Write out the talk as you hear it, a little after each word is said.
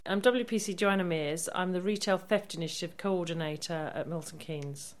I'm WPC Joanna Mears. I'm the Retail Theft Initiative Coordinator at Milton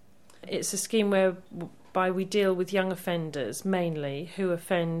Keynes. It's a scheme whereby we deal with young offenders, mainly, who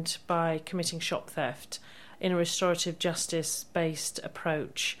offend by committing shop theft in a restorative justice-based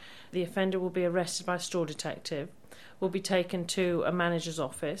approach. The offender will be arrested by a store detective, will be taken to a manager's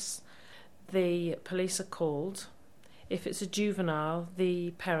office. The police are called. If it's a juvenile,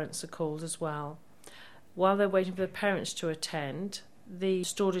 the parents are called as well. While they're waiting for the parents to attend, the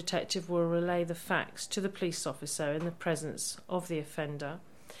store detective will relay the facts to the police officer in the presence of the offender.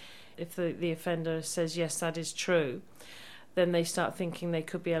 If the offender says, yes, that is true, then they start thinking they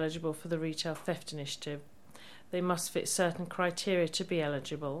could be eligible for the Retail Theft Initiative. They must fit certain criteria to be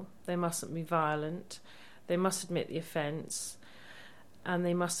eligible. They mustn't be violent. They must admit the offence. And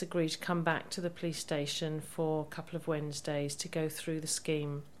they must agree to come back to the police station for a couple of Wednesdays to go through the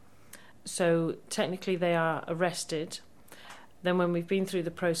scheme. So technically they are arrested. Then when we've been through the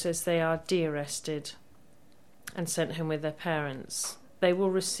process, they are de-arrested and sent home with their parents. They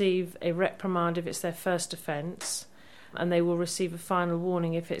will receive a reprimand if it's their first offence, and they will receive a final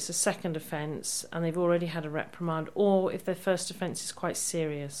warning if it's a second offence and they've already had a reprimand, or if their first offence is quite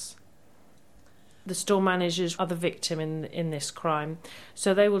serious. The store managers are the victim in this crime,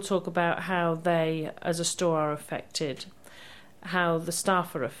 so they will talk about how they, as a store, are affected, how the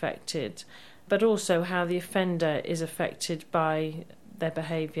staff are affected, but also how the offender is affected by their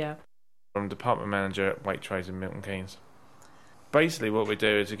behaviour. I'm department manager at Waitrose in Milton Keynes. Basically what we do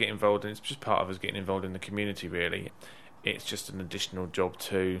is we get involved, and it's just part of us getting involved in the community really. It's just an additional job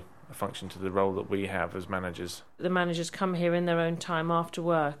to a function to the role that we have as managers. The managers come here in their own time after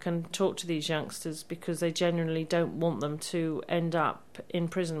work and talk to these youngsters because they genuinely don't want them to end up in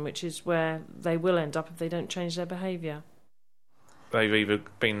prison, which is where they will end up if they don't change their behaviour. They've either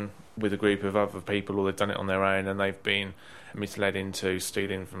been with a group of other people or they've done it on their own, and they've been misled into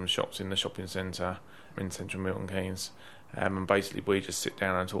stealing from shops in the shopping centre in central Milton Keynes. And basically we just sit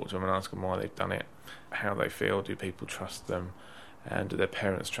down and talk to them and ask them why they've done it, how they feel, do people trust them, and do their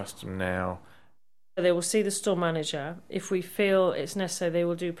parents trust them now. They will see the store manager. If we feel it's necessary, they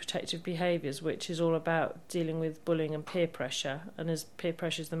will do protective behaviours, which is all about dealing with bullying and peer pressure. And as peer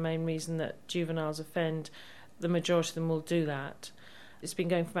pressure is the main reason that juveniles offend, the majority of them will do that. It's been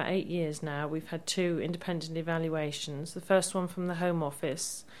going for about 8 years now. We've had 2 independent evaluations. The first one from the Home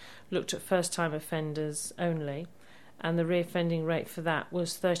Office looked at first-time offenders only, and the reoffending rate for that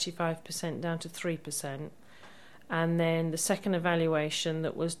was 35% down to 3%. And then the second evaluation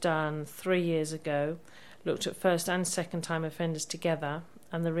that was done 3 years ago looked at first and second time offenders together,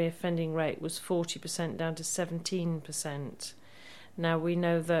 and the reoffending rate was 40% down to 17%. Now we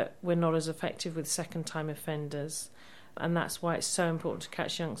know that we're not as effective with second time offenders, and that's why it's so important to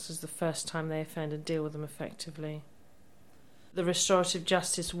catch youngsters the first time they offend and deal with them effectively. The restorative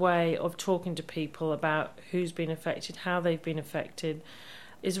justice way of talking to people about who's been affected, how they've been affected,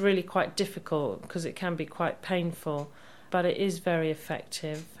 is really quite difficult because it can be quite painful, but it is very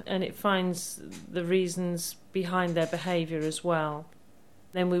effective, and it finds the reasons behind their behaviour as well.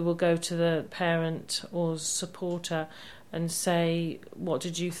 Then we will go to the parent or supporter and say, what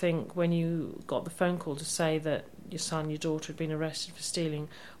did you think when you got the phone call to say that your son, your daughter had been arrested for stealing?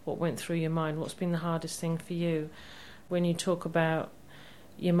 What went through your mind? What's been the hardest thing for you? When you talk about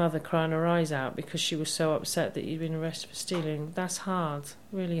your mother crying her eyes out because she was so upset that you'd been arrested for stealing, that's hard,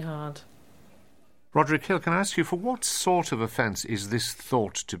 really hard. Roderick Hill, can I ask you, for what sort of offence is this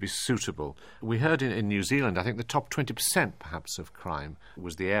thought to be suitable? We heard in New Zealand, I think the top 20% perhaps of crime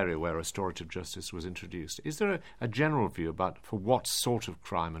was the area where restorative justice was introduced. Is there a general view about for what sort of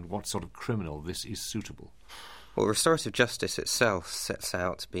crime and what sort of criminal this is suitable? Well, restorative justice itself sets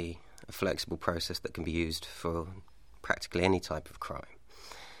out to be a flexible process that can be used for practically any type of crime.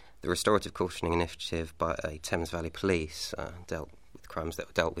 The Restorative Cautioning Initiative by Thames Valley Police dealt with crimes that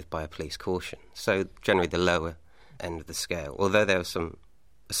were dealt with by a police caution, so generally the lower end of the scale, although there were some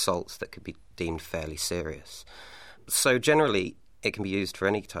assaults that could be deemed fairly serious. So generally it can be used for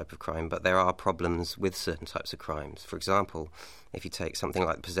any type of crime, but there are problems with certain types of crimes. For example, if you take something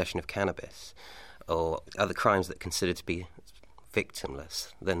like the possession of cannabis or other crimes that are considered to be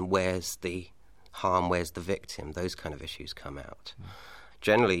victimless, then where's the harm, where's the victim? Those kind of issues come out.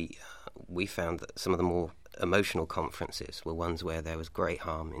 Generally, we found that some of the more emotional conferences were ones where there was great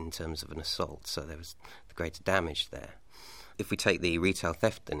harm in terms of an assault, so there was the greater damage there. If we take the Retail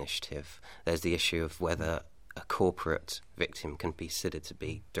Theft Initiative, there's the issue of whether a corporate victim can be considered to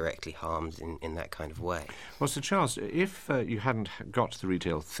be directly harmed in that kind of way. Well, Sir Charles, if you hadn't got the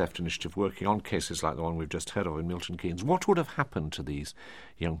Retail Theft Initiative working on cases like the one we've just heard of in Milton Keynes, what would have happened to these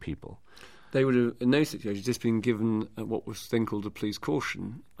young people? They would have, in those situations, just been given what was then called a police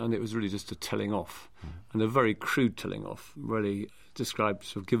caution, and it was really just a telling off, and a very crude telling off, really described,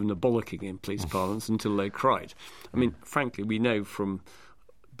 sort of given a bollocking in police parlance until they cried. I mean, frankly, we know from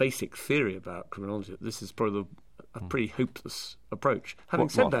basic theory about criminology that this is probably a pretty hopeless approach. Having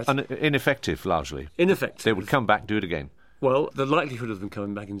said that... And ineffective, largely. Ineffective. They would come back, do it again. Well, the likelihood of them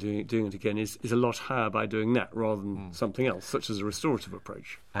coming back and doing it again is a lot higher by doing that rather than something else, such as a restorative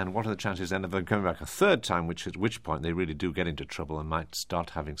approach. And what are the chances then of them coming back a third time, at which point they really do get into trouble and might start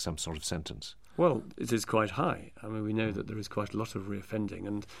having some sort of sentence? Well, it is quite high. I mean, we know that there is quite a lot of reoffending,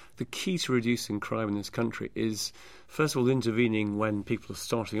 and the key to reducing crime in this country is, first of all, intervening when people are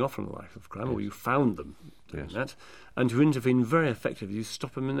starting off on a life of crime, or you found them doing that, and to intervene very effectively, you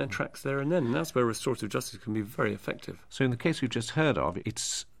stop them in their tracks there and then, and that's where restorative justice can be very effective. So in the case we've just heard of,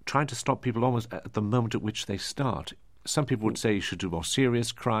 it's trying to stop people almost at the moment at which they start. Some people would say you should do more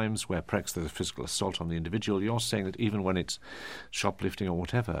serious crimes where perhaps there's a physical assault on the individual. You're saying that even when it's shoplifting or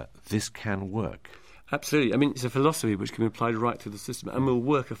whatever, this can work. Absolutely. I mean, it's a philosophy which can be applied right through the system and will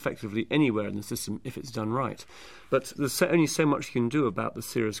work effectively anywhere in the system if it's done right. But there's only so much you can do about the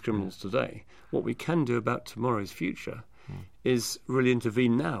serious criminals today. What we can do about tomorrow's future is really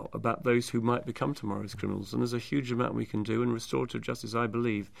intervene now about those who might become tomorrow's criminals. And there's a huge amount we can do, and restorative justice, I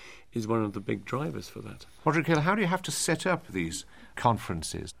believe, is one of the big drivers for that. Roderick Hill, how do you have to set up these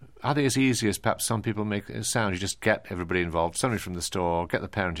conferences? Are they as easy as perhaps some people make it sound? You just get everybody involved, somebody from the store, get the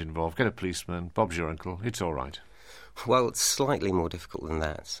parent involved, get a policeman, Bob's your uncle, it's all right. Well, it's slightly more difficult than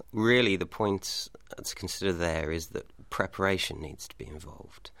that. Really, the point to consider there is that preparation needs to be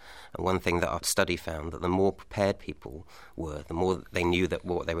involved. And one thing that our study found, that the more prepared people were, the more they knew that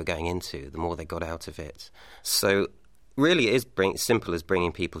what they were going into, the more they got out of it. So really it is simple as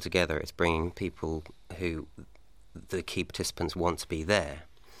bringing people together. It's bringing people who the key participants want to be there.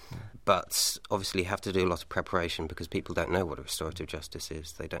 But obviously you have to do a lot of preparation because people don't know what a restorative justice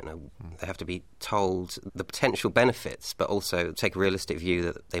is. They don't know. They have to be told the potential benefits, but also take a realistic view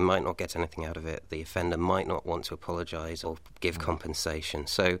that they might not get anything out of it. The offender might not want to apologise or give compensation.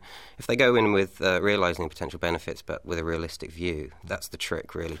 So if they go in with realising the potential benefits but with a realistic view, that's the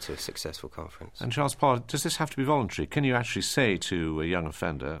trick really to a successful conference. And Charles Pollard, does this have to be voluntary? Can you actually say to a young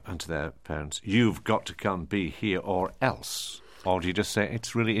offender and to their parents, you've got to come be here or else? Or do you just say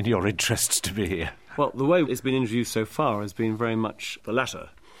it's really in your interests to be here? Well, the way it's been introduced so far has been very much the latter,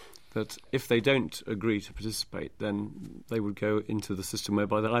 that if they don't agree to participate, then they would go into the system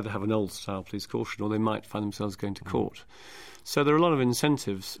whereby they either have an old-style police caution or they might find themselves going to court. So there are a lot of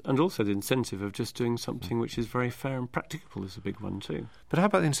incentives, and also the incentive of just doing something which is very fair and practicable is a big one too. But how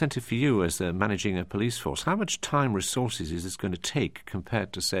about the incentive for you as managing a police force? How much time, resources is this going to take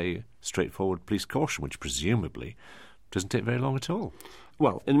compared to, say, straightforward police caution, which presumably doesn't take very long at all?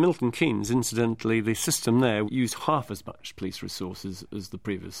 Well, in Milton Keynes, incidentally, the system there used half as much police resources as the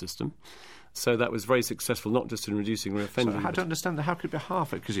previous system. So that was very successful, not just in reducing reoffending. So I don't understand how could it be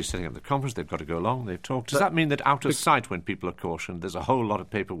half it? Because you're setting up the conference, they've got to go along, they've talked. Does that mean that out of sight when people are cautioned, there's a whole lot of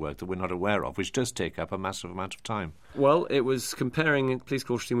paperwork that we're not aware of, which does take up a massive amount of time? Well, it was comparing police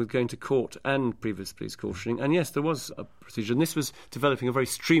cautioning with going to court and previous police cautioning. And yes, there was a procedure. And this was developing a very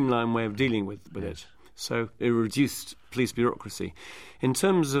streamlined way of dealing with it. So it reduced police bureaucracy. In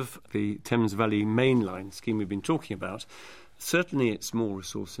terms of the Thames Valley mainline scheme we've been talking about, certainly it's more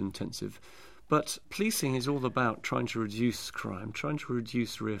resource intensive, but policing is all about trying to reduce crime, trying to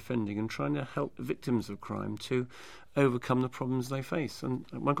reduce reoffending and trying to help victims of crime to overcome the problems they face. And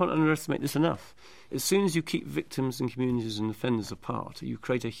one can't underestimate this enough. As soon as you keep victims and communities and offenders apart, you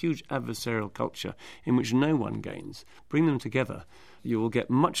create a huge adversarial culture in which no one gains. Bring them together, you will get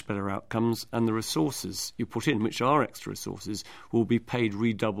much better outcomes, and the resources you put in, which are extra resources, will be paid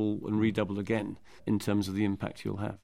redouble and redouble again in terms of the impact you'll have.